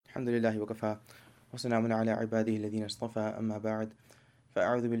الحمد لله وكفى وسلام على عباده الذين اصطفى أما بعد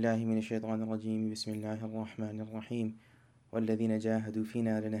فأعوذ بالله من الشيطان الرجيم بسم الله الرحمن الرحيم والذين جاهدوا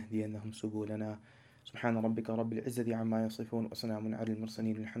فينا لنهدينهم سبلنا سبحان ربك رب العزة عما يصفون وسلام على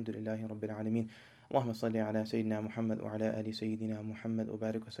المرسلين الحمد لله رب العالمين اللهم صل على سيدنا محمد وعلى آل سيدنا محمد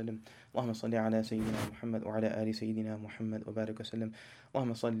وبارك وسلم اللهم صل على سيدنا محمد وعلى آل سيدنا محمد وبارك وسلم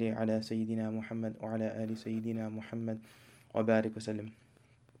اللهم صل على سيدنا محمد وعلى آل سيدنا محمد وبارك وسلم.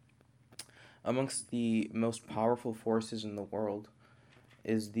 Amongst the most powerful forces in the world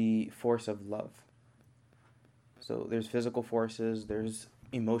is the force of love. So there's physical forces, there's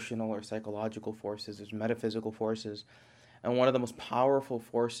emotional or psychological forces, there's metaphysical forces. And one of the most powerful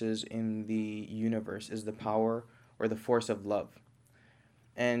forces in the universe is the power or the force of love.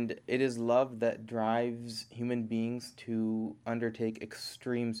 And it is love that drives human beings to undertake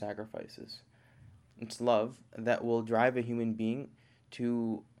extreme sacrifices. It's love that will drive a human being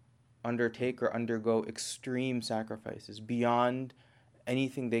to undertake or undergo extreme sacrifices beyond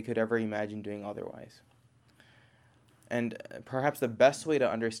anything they could ever imagine doing otherwise. And perhaps the best way to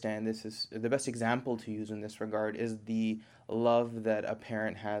understand this is the best example to use in this regard is the love that a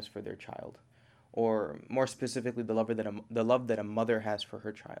parent has for their child, or more specifically, the love that a mother has for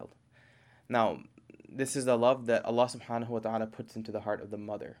her child. Now, this is the love that Allah subhanahu wa ta'ala puts into the heart of the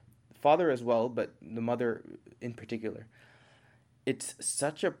mother, the father as well, but the mother in particular. It's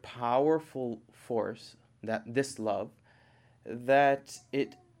such a powerful force, that this love, that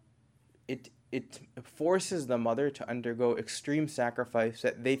it forces the mother to undergo extreme sacrifice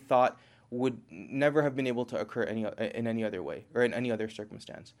that they thought would never have been able to occur in any other way or in any other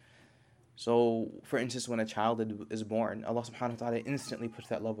circumstance. So, for instance, when a child is born, Allah subhanahu wa ta'ala instantly puts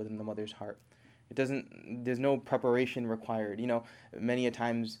that love within the mother's heart. There's no preparation required. Many a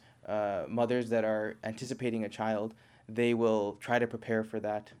times, mothers that are anticipating a child, they will try to prepare for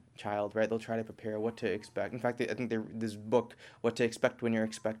that child, right? They'll try to prepare what to expect. In fact, I think this book, What to Expect When You're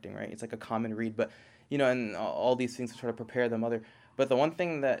Expecting, right? It's like a common read, but, and all these things to try to prepare the mother. But the one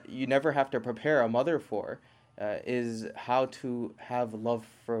thing that you never have to prepare a mother for is how to have love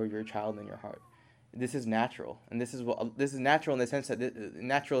for your child in your heart. This is natural, and this is natural in the sense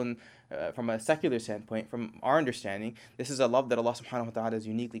that from a secular standpoint, from our understanding, this is a love that Allah subhanahu wa ta'ala has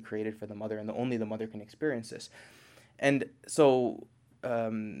uniquely created for the mother, and only the mother can experience this. And so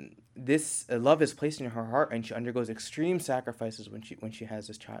this love is placed in her heart, and she undergoes extreme sacrifices when she has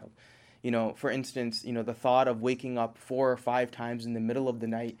this child. For instance, the thought of waking up 4 or 5 times in the middle of the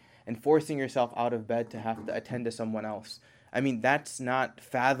night and forcing yourself out of bed to have to attend to someone else. I mean, that's not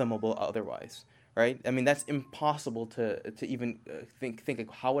fathomable otherwise, right? I mean, that's impossible to even think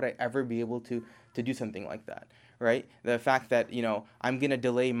like, how would I ever be able to do something like that, right? The fact that, I'm going to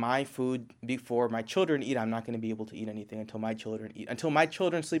delay my food before my children eat. I'm not going to be able to eat anything until my children eat. Until my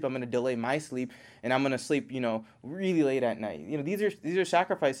children sleep, I'm going to delay my sleep, and I'm going to sleep, really late at night. These are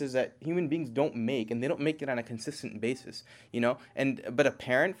sacrifices that human beings don't make, and they don't make it on a consistent basis, but a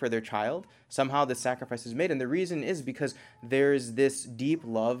parent for their child, somehow this sacrifice is made. And the reason is because there's this deep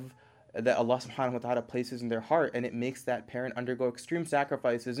love that Allah subhanahu wa ta'ala places in their heart, and it makes that parent undergo extreme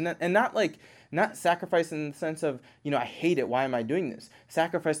sacrifices, and not sacrifice in the sense of, I hate it, why am I doing this?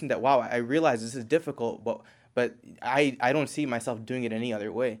 Sacrificing that, wow, I realize this is difficult, but I don't see myself doing it any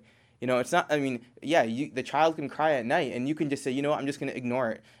other way. It's not, the child can cry at night, and you can just say, I'm just going to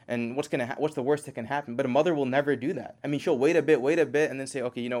ignore it, and what's the worst that can happen? But a mother will never do that. She'll wait a bit, and then say,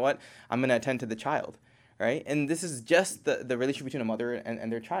 okay, you know what, I'm going to attend to the child. Right? And this is just the relationship between a mother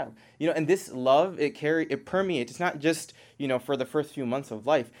and their child. And this love, it permeates. It's not just, for the first few months of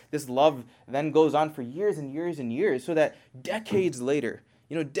life. This love then goes on for years and years and years, so that decades later,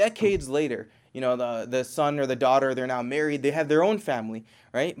 the son or the daughter, they're now married, they have their own family,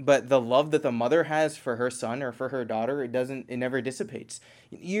 right? But the love that the mother has for her son or for her daughter, it never dissipates.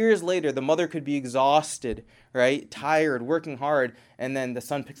 Years later, the mother could be exhausted, right? Tired, working hard, and then the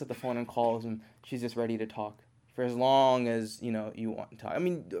son picks up the phone and calls, and she's just ready to talk for as long as, you want to talk.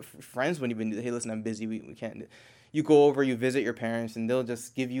 Friends wouldn't even do, hey, listen, I'm busy, we can't. You go over, you visit your parents, and they'll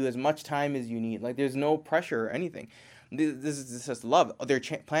just give you as much time as you need. Like, there's no pressure or anything. This is just love. Their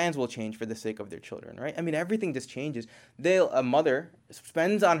plans will change for the sake of their children, right? Everything just changes. A mother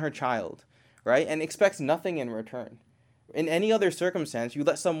spends on her child, right, and expects nothing in return. In any other circumstance, you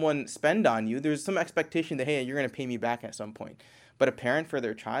let someone spend on you, there's some expectation that, hey, you're going to pay me back at some point. But a parent for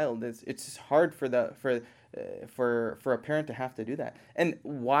their child, it's hard for a parent to have to do that. And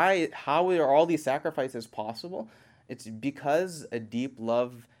how are all these sacrifices possible? It's because a deep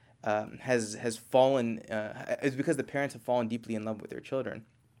love has fallen, is because the parents have fallen deeply in love with their children.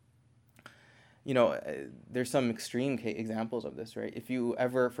 There's some extreme examples of this, right? If you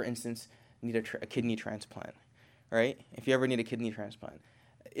ever, for instance, need a kidney transplant, right? If you ever need a kidney transplant,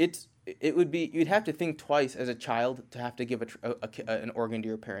 you'd have to think twice as a child to have to give an organ to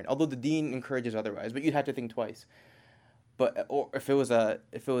your parent. Although the deen encourages otherwise, but you'd have to think twice. But or if it was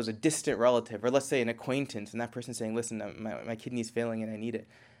a distant relative, or let's say an acquaintance, and that person saying, "Listen, my kidney's failing and I need it,"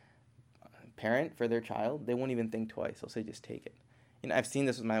 parent for their child, they won't even think twice. They'll say, "Just take it." I've seen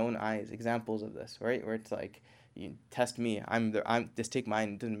this with my own eyes. Examples of this, right? Where it's like, you test me, I'm just take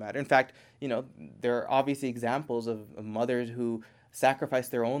mine. It doesn't matter. In fact, there are obviously examples of mothers who sacrifice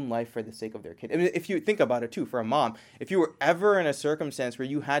their own life for the sake of their kid. I mean, if you think about it too, for a mom, if you were ever in a circumstance where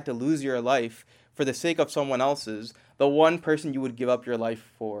you had to lose your life for the sake of someone else's, the one person you would give up your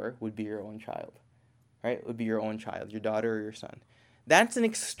life for would be your own child, right? It would be your own child, your daughter or your son. That's an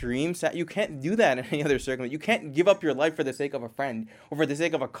extreme you can't do that in any other circumstance. You can't give up your life for the sake of a friend, or for the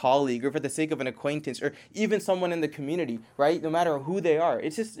sake of a colleague, or for the sake of an acquaintance, or even someone in the community, right? No matter who they are.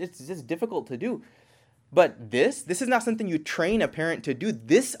 It's just difficult to do. But this is not something you train a parent to do.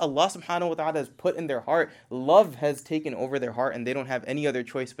 This Allah subhanahu wa ta'ala has put in their heart. Love has taken over their heart, and they don't have any other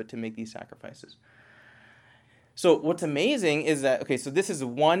choice but to make these sacrifices. So what's amazing is that, so this is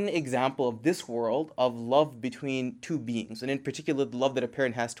one example of this world of love between two beings, and in particular the love that a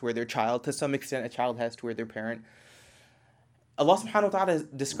parent has toward their child. To some extent, a child has toward their parent. Allah subhanahu wa ta'ala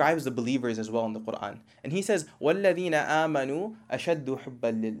describes the believers as well in the Quran. And He says, وَالَّذِينَ آمَنُوا أَشَدُّ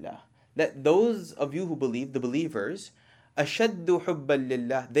حُبًّا لِلَّهِ. That those of you who believe, the believers, أَشَدُّ حُبًّا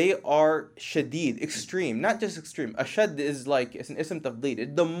لِلَّهِ, they are shadid, extreme, not just extreme. Ashad is like, it's an ism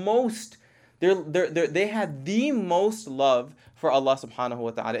tafdeel. The most, they have the most love for Allah subhanahu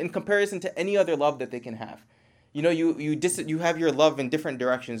wa ta'ala in comparison to any other love that they can have. You have your love in different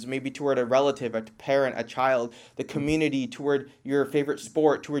directions, maybe toward a relative, a parent, a child, the community, toward your favorite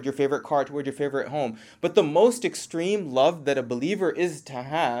sport, toward your favorite car, toward your favorite home. But the most extreme love that a believer is to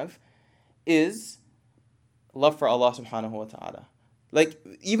have is love for Allah subhanahu wa ta'ala. Like,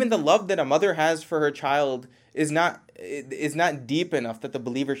 even the love that a mother has for her child is not deep enough that the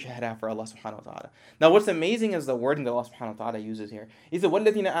believer should have for Allah subhanahu wa ta'ala. Now, what's amazing is the wording that Allah subhanahu wa ta'ala uses here. He said,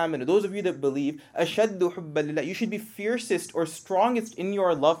 وَالَّذِينَ آمَنُوا, those of you that believe, أَشَدُّ حُبًّا لِلَّهِ, you should be fiercest or strongest in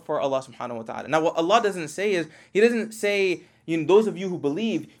your love for Allah subhanahu wa ta'ala. Now, what Allah doesn't say is, He doesn't say, those of you who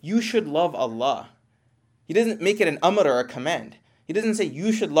believe, you should love Allah. He doesn't make it an amr or a command. He doesn't say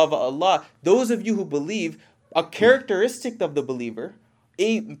you should love Allah. Those of you who believe, a characteristic of the believer,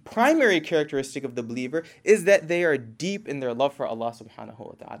 a primary characteristic of the believer, is that they are deep in their love for Allah subhanahu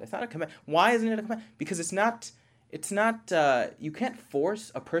wa ta'ala. It's not a command. Why isn't it a command? Because it's not, you can't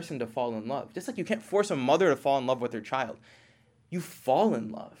force a person to fall in love. Just like you can't force a mother to fall in love with her child. You fall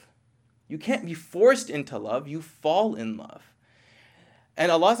in love. You can't be forced into love. You fall in love.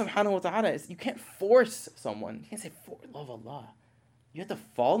 And Allah subhanahu wa ta'ala, you can't force someone. You can't say, love Allah. You have to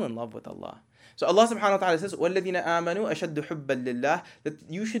fall in love with Allah. So Allah subhanahu wa ta'ala says, وَالَّذِينَ آمَنُوا أَشَدُّ حُبًّا لِلَّهِ, that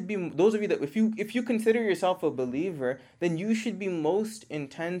you should be, those of you that, if you consider yourself a believer, then you should be most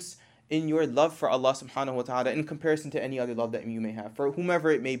intense in your love for Allah subhanahu wa ta'ala in comparison to any other love that you may have, for whomever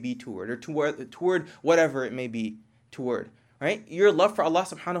it may be toward, or toward whatever it may be toward, right? Your love for Allah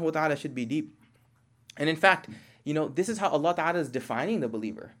subhanahu wa ta'ala should be deep. And in fact, this is how Allah ta'ala is defining the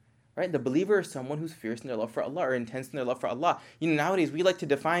believer. Right? The believer is someone who's fierce in their love for Allah, or intense in their love for Allah. Nowadays we like to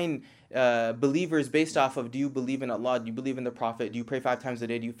define believers based off of, do you believe in Allah? Do you believe in the Prophet? Do you pray 5 times a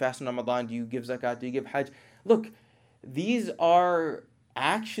day? Do you fast in Ramadan? Do you give zakat? Do you give hajj? Look, these are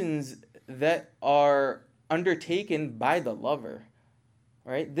actions that are undertaken by the lover.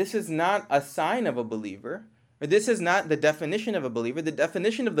 Right? This is not a sign of a believer. Or this is not the definition of a believer. The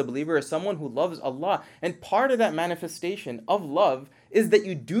definition of the believer is someone who loves Allah. And part of that manifestation of love is that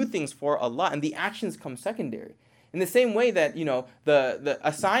you do things for Allah, and the actions come secondary. In the same way that,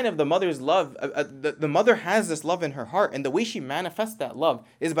 a sign of the mother's love, the mother has this love in her heart, and the way she manifests that love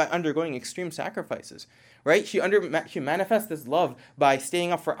is by undergoing extreme sacrifices, right? She manifests this love by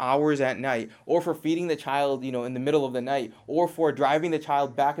staying up for hours at night, or for feeding the child, in the middle of the night, or for driving the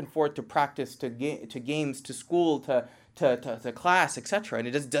child back and forth to practice, to games, to school, to class, etc. And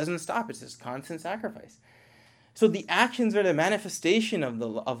it just doesn't stop. It's this constant sacrifice. So the actions are the manifestation of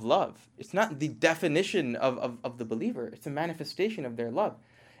love. It's not the definition of the believer. It's a manifestation of their love.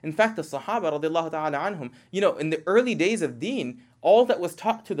 In fact, the Sahaba, radiallahu ta'ala anhum, in the early days of Deen, all that was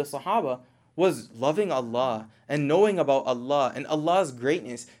taught to the Sahaba was loving Allah and knowing about Allah and Allah's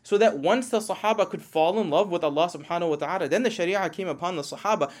greatness, so that once the Sahaba could fall in love with Allah subhanahu wa ta'ala, then the Sharia came upon the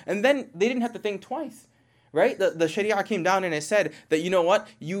Sahaba, and then they didn't have to think twice. right? The Sharia came down and it said that, you know what,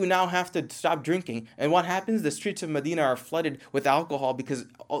 you now have to stop drinking. And what happens? The streets of Medina are flooded with alcohol because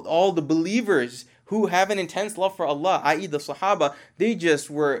all the believers who have an intense love for Allah, i.e. the Sahaba, they just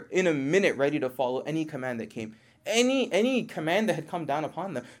were in a minute ready to follow any command that came. Any command that had come down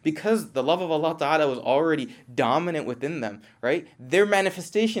upon them, because the love of Allah Ta'ala was already dominant within them, right? Their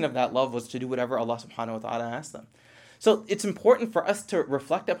manifestation of that love was to do whatever Allah Subhanahu wa Ta'ala asked them. So it's important for us to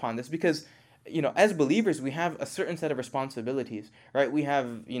reflect upon this because, as believers, we have a certain set of responsibilities, right? We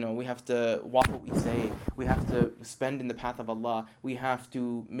have to walk what we say. We have to spend in the path of Allah. We have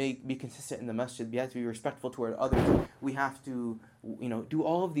to be consistent in the masjid. We have to be respectful toward others. We have to, do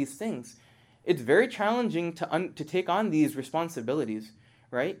all of these things. It's very challenging to take on these responsibilities,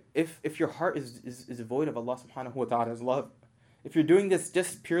 right? If your heart is void of Allah Subhanahu wa Ta'ala's love. If you're doing this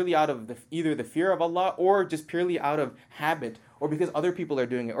just purely out of either the fear of Allah or just purely out of habit or because other people are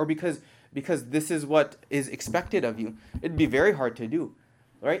doing it or because this is what is expected of you, it'd be very hard to do,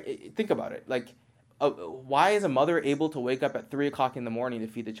 right? Think about it. Like, why is a mother able to wake up at 3 o'clock in the morning to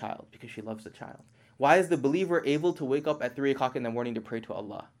feed the child? Because she loves the child. Why is the believer able to wake up at 3 o'clock in the morning to pray to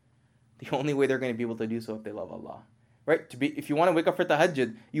Allah? The only way they're going to be able to do so if they love Allah. Right? If you want to wake up for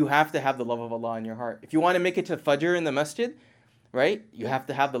tahajjud, you have to have the love of Allah in your heart. If you want to make it to Fajr in the masjid, right? You have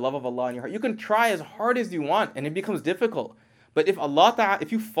to have the love of Allah in your heart. You can try as hard as you want, and it becomes difficult. But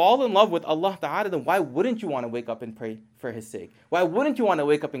if you fall in love with Allah Ta'ala, then why wouldn't you want to wake up and pray for His sake? Why wouldn't you want to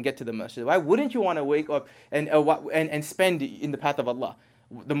wake up and get to the masjid? Why wouldn't you want to wake up and spend in the path of Allah?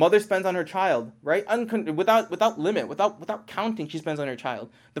 The mother spends on her child, right? Without limit, without counting, she spends on her child.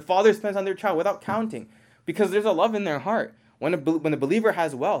 The father spends on their child without counting, because there's a love in their heart. When a believer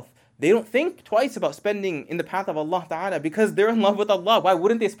has wealth, they don't think twice about spending in the path of Allah Ta'ala because they're in love with Allah. Why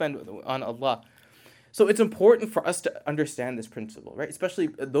wouldn't they spend on Allah? So it's important for us to understand this principle, right? Especially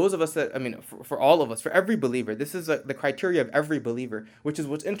those of us for all of us, for every believer. This is the criteria of every believer, which is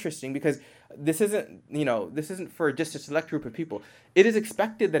what's interesting because this isn't for just a select group of people. It is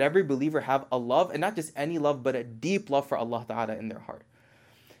expected that every believer have a love, and not just any love, but a deep love for Allah Ta'ala in their heart.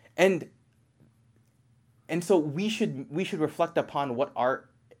 And so we should reflect upon what our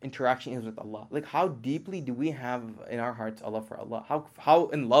interaction is with Allah. Like, how deeply do we have in our hearts a love for Allah? How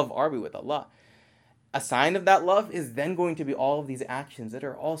in love are we with Allah? A sign of that love is then going to be all of these actions that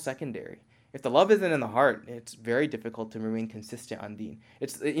are all secondary. If the love isn't in the heart, it's very difficult to remain consistent on deen.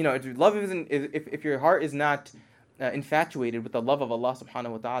 If your heart is not infatuated with the love of Allah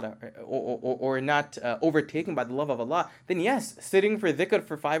Subhanahu wa Ta'ala or not overtaken by the love of Allah, then yes, sitting for dhikr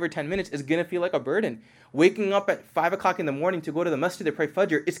for 5 or 10 minutes is going to feel like a burden. Waking up at 5 o'clock in the morning to go to the masjid to pray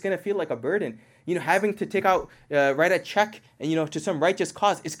Fajr, it's going to feel like a burden. Having to write a check and to some righteous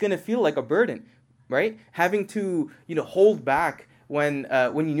cause, it's going to feel like a burden. Right? Having to, hold back when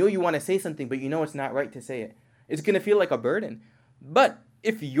you want to say something, but it's not right to say it. It's going to feel like a burden. But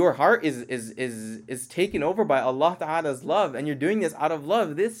if your heart is taken over by Allah Ta'ala's love, and you're doing this out of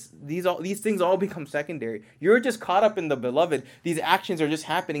love, these things all become secondary. You're just caught up in the beloved. These actions are just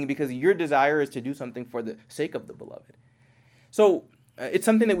happening because your desire is to do something for the sake of the beloved. So it's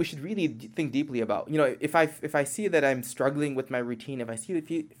something that we should really think deeply about. If I see that I'm struggling with my routine, if I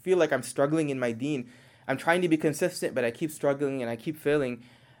feel like I'm struggling in my deen, I'm trying to be consistent, but I keep struggling and I keep failing,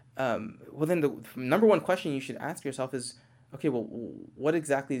 well then the number one question you should ask yourself is, okay, well, what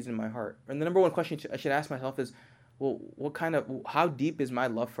exactly is in my heart? And the number one question I should ask myself is, well, how deep is my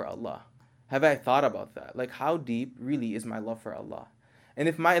love for Allah? Have I thought about that? Like, how deep really is my love for Allah? And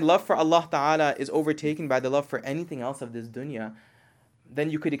if my love for Allah Ta'ala is overtaken by the love for anything else of this dunya, then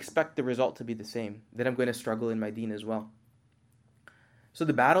you could expect the result to be the same, that I'm going to struggle in my deen as well. So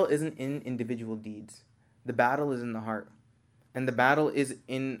the battle isn't in individual deeds. The battle is in the heart. And the battle is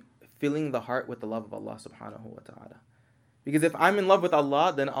in filling the heart with the love of Allah Subhanahu wa Ta'ala. Because if I'm in love with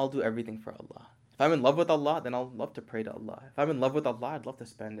Allah, then I'll do everything for Allah. If I'm in love with Allah, then I'll love to pray to Allah. If I'm in love with Allah, I'd love to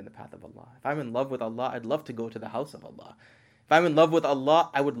spend in the path of Allah. If I'm in love with Allah, I'd love to go to the house of Allah. If I'm in love with Allah,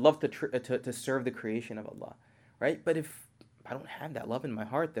 I would love to serve the creation of Allah. Right? But if I don't have that love in my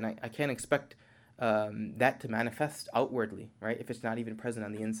heart, then I can't expect that to manifest outwardly, right? If it's not even present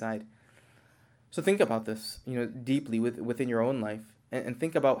on the inside. So think about this, deeply within your own life, and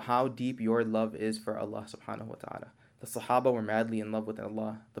think about how deep your love is for Allah Subhanahu wa Ta'ala. The Sahaba were madly in love with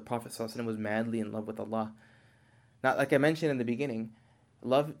Allah. The Prophet ﷺ was madly in love with Allah. Now, like I mentioned in the beginning,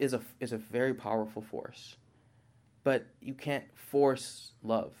 love is a very powerful force, but you can't force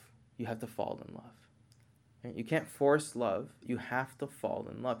love. You have to fall in love. You can't force love. You have to fall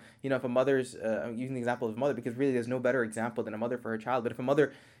in love. If a mother's, I'm using the example of a mother because really there's no better example than a mother for her child. But if a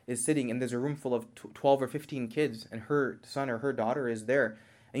mother is sitting and there's a room full of 12 or 15 kids and her son or her daughter is there,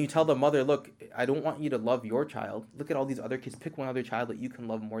 And you tell the mother, look, I don't want you to love your child. Look at all these other kids. Pick one other child that you can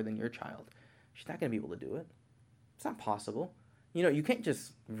love more than your child. She's not going to be able to do it. It's not possible. You can't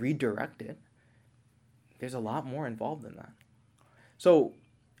just redirect it. There's a lot more involved in that. So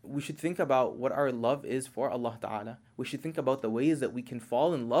we should think about what our love is for Allah Ta'ala. We should think about the ways that we can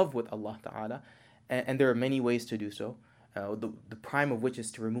fall in love with Allah Ta'ala. And there are many ways to do so. The prime of which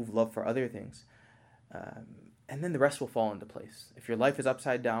is to remove love for other things. And then the rest will fall into place. If your life is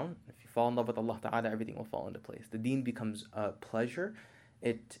upside down, if you fall in love with Allah Ta'ala, everything will fall into place. The deen becomes a pleasure.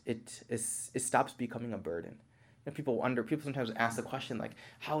 It stops becoming a burden. People sometimes ask the question like,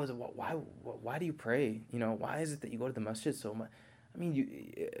 how is it? Why do you pray? Why is it that you go to the masjid so much? I mean,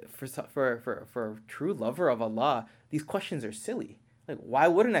 for a true lover of Allah, these questions are silly. Like, why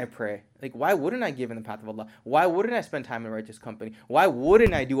wouldn't I pray? Like, why wouldn't I give in the path of Allah? Why wouldn't I spend time in righteous company? Why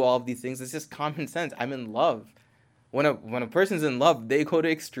wouldn't I do all of these things? It's just common sense. I'm in love. When a person's in love, they go to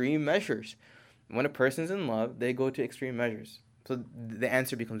extreme measures. When a person's in love, they go to extreme measures. So the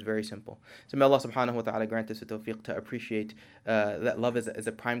answer becomes very simple. So may Allah subhanahu wa ta'ala grant us the tawfiq to appreciate that love is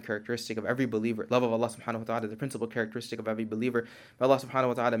a prime characteristic of every believer. Love of Allah subhanahu wa ta'ala is the principal characteristic of every believer. May Allah subhanahu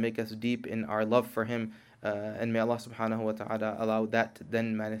wa ta'ala make us deep in our love for Him. And may Allah subhanahu wa ta'ala allow that to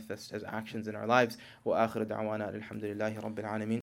then manifest as actions in our lives. Wa akhiru da'wana alhamdulillahi rabbil alameen.